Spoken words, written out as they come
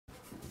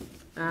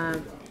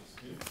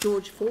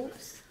George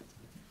Forbes.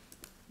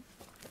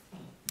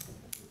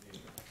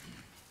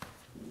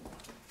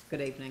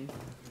 Good evening.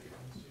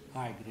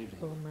 Hi, good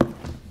evening.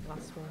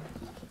 Last one.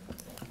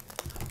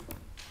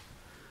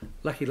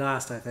 Lucky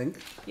last, I think.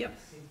 Yep.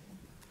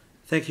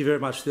 Thank you very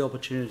much for the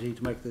opportunity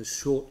to make this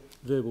short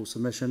verbal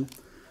submission.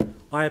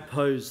 I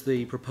oppose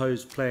the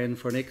proposed plan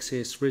for an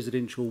excess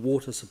residential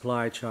water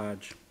supply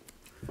charge.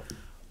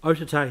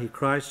 Otatahi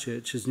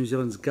Christchurch is New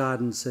Zealand's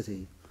garden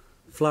city.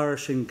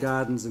 Flourishing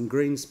gardens and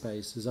green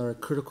spaces are a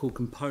critical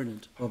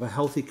component of a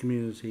healthy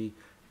community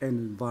and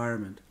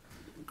environment.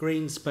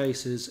 Green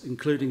spaces,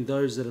 including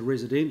those that are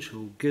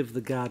residential, give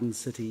the garden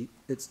city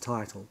its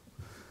title.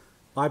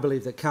 I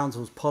believe that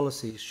Council's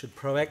policies should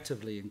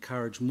proactively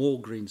encourage more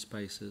green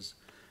spaces,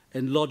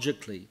 and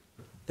logically,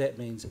 that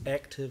means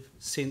active,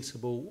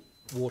 sensible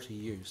water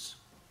use.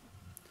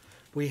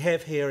 We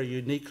have here a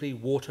uniquely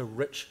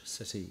water-rich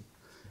city,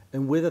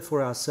 and whether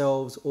for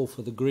ourselves or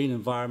for the green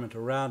environment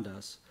around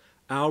us,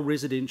 our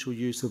residential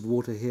use of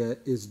water here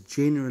is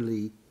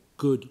generally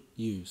good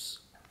use.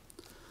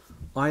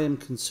 I am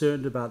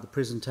concerned about the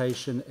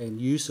presentation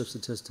and use of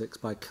statistics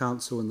by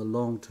Council in the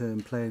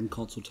long-term plan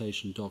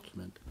consultation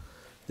document.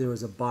 There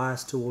is a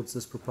bias towards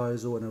this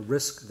proposal and a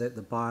risk that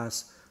the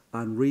bias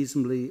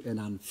unreasonably and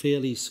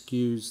unfairly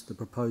skews the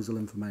proposal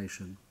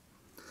information.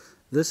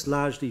 This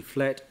largely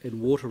flat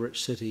and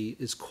water-rich city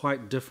is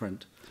quite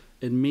different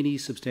in many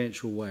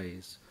substantial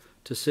ways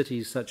to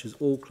cities such as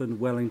Auckland,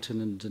 Wellington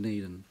and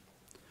Dunedin.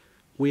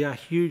 We are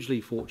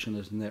hugely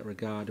fortunate in that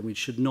regard, and we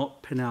should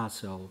not pin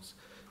ourselves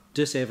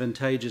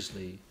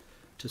disadvantageously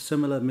to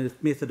similar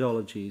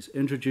methodologies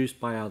introduced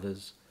by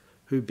others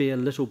who bear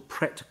little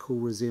practical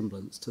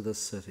resemblance to this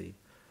city.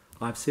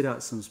 I've set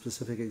out some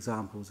specific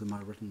examples in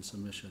my written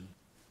submission.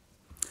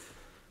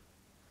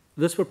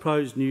 This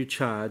proposed new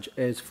charge,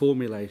 as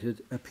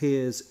formulated,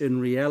 appears in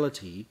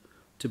reality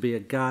to be a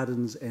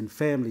gardens and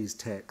families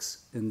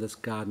tax in this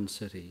garden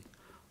city.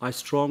 I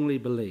strongly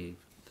believe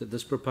that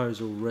this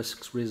proposal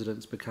risks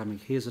residents becoming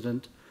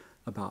hesitant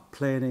about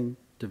planning,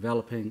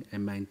 developing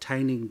and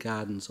maintaining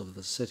gardens of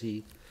the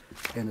city,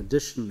 and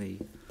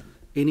additionally,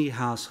 any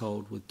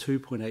household with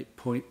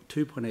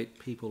 2.8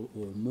 people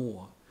or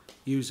more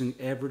using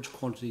average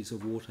quantities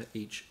of water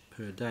each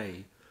per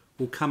day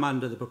will come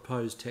under the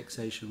proposed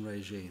taxation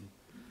regime.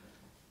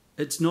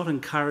 It's not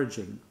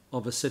encouraging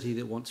of a city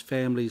that wants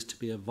families to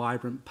be a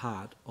vibrant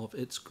part of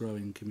its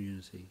growing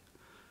community.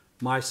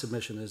 My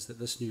submission is that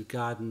this new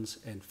gardens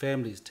and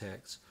families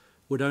tax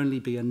would only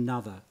be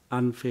another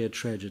unfair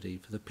tragedy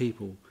for the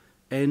people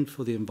and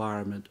for the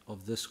environment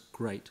of this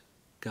great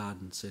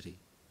garden city.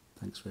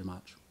 Thanks very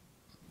much.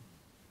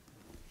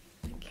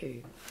 Thank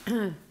you.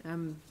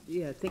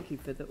 Yeah, thank you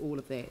for all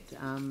of that.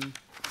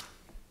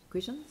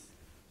 Questions?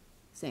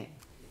 Sam?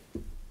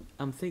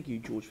 Thank you,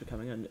 George, for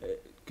coming in.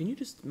 Can you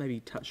just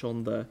maybe touch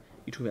on you're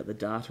talking about the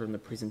data and the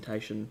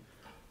presentation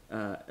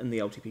in the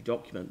LTP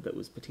document that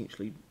was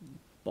potentially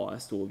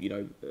biased or,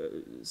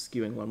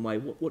 skewing one way.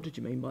 What did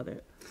you mean by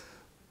that?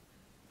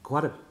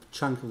 Quite a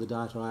chunk of the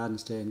data, I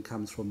understand,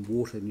 comes from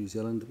Water New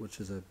Zealand,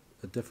 which is a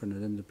different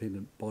and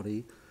independent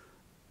body.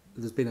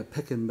 There's been a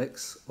pick and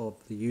mix of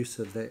the use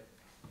of that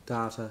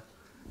data,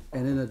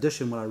 and in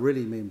addition, what I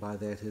really mean by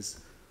that is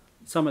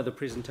some of the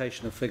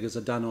presentation of figures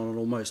are done on an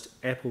almost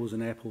apples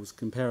and apples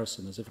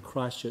comparison, as if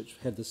Christchurch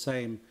had the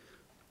same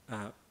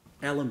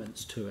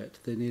elements to it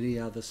than any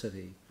other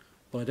city.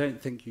 Well, I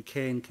don't think you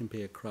can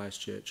compare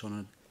Christchurch on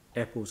an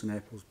apples and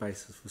apples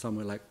basis for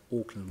somewhere like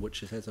Auckland,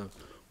 which has a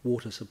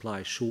water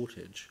supply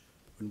shortage,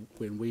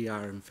 when we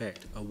are in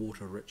fact a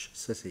water-rich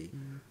city.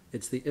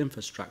 It's the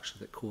infrastructure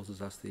that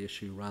causes us the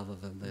issue rather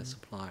than their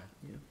supply.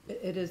 Yeah.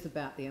 It is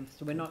about the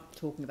infrastructure. We're not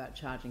talking about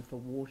charging for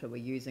water. We're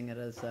using it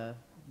as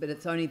but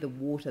it's only the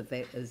water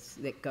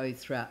that goes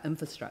through our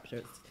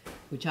infrastructure.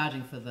 We're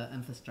charging for the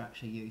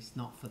infrastructure use,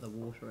 not for the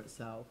water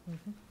itself.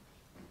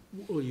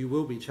 Well, you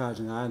will be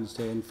charging, I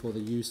understand, for the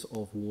use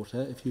of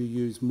water if you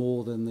use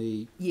more than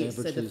the yes.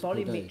 average So the use per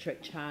day.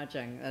 volumetric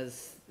charging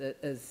is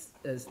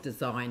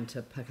designed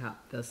to pick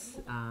up this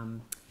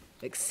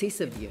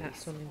excessive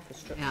use. On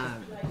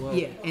infrastructure.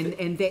 Yeah,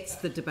 and that's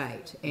the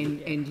debate.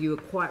 And you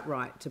are quite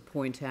right to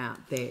point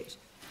out that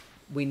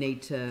we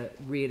need to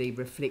really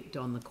reflect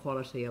on the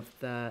quality of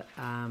the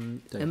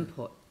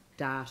input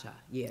data.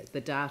 Yeah,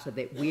 the data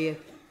that we're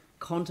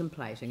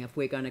contemplating if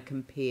we're going to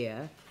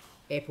compare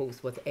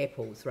apples with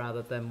apples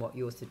rather than what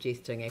you're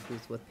suggesting, apples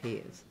with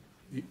pears.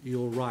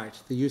 You're right.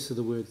 The use of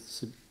the word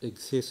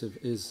excessive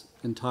is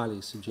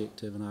entirely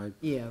subjective, and I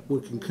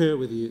would concur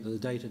with you that the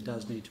data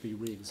does need to be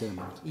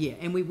re-examined. Yeah,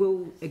 and we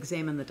will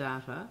examine the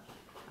data,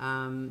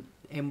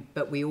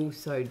 but we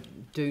also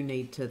do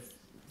need to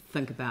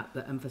think about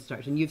the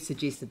infrastructure. And you've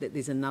suggested that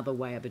there's another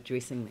way of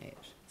addressing that.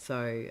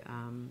 So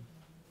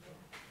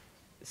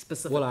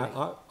specifically.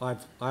 Well,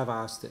 I've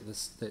asked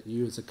that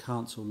you as a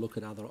council look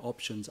at other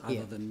options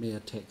other than mere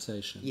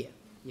taxation.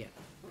 Yeah.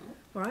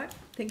 All right.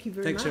 Thank you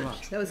very Thanks much. so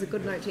much. That was a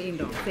good note to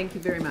end on. Thank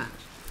you very much.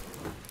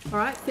 All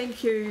right,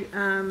 thank you,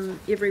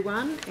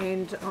 everyone,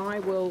 and I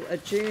will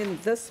adjourn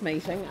this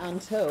meeting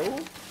until